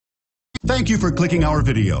Thank you for clicking our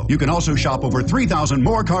video. You can also shop over 3,000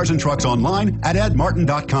 more cars and trucks online at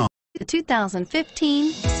edmartin.com. The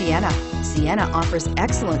 2015 Sienna. Sienna offers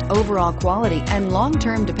excellent overall quality and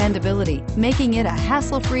long-term dependability, making it a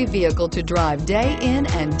hassle-free vehicle to drive day in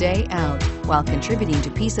and day out, while contributing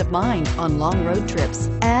to peace of mind on long road trips.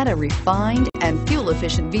 Add a refined and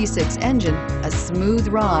fuel-efficient V6 engine, a smooth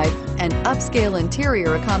ride, and upscale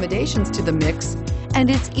interior accommodations to the mix, and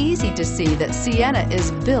it's easy to see that Sienna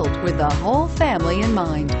is built with the whole family in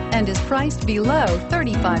mind and is priced below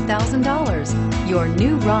 $35,000. Your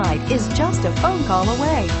new ride is just a phone call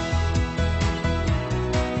away.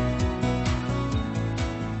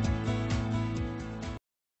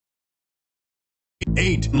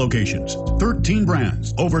 Eight locations, 13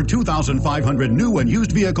 brands, over 2,500 new and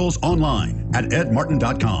used vehicles online at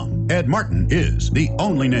edmartin.com. Ed Martin is the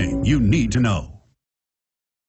only name you need to know.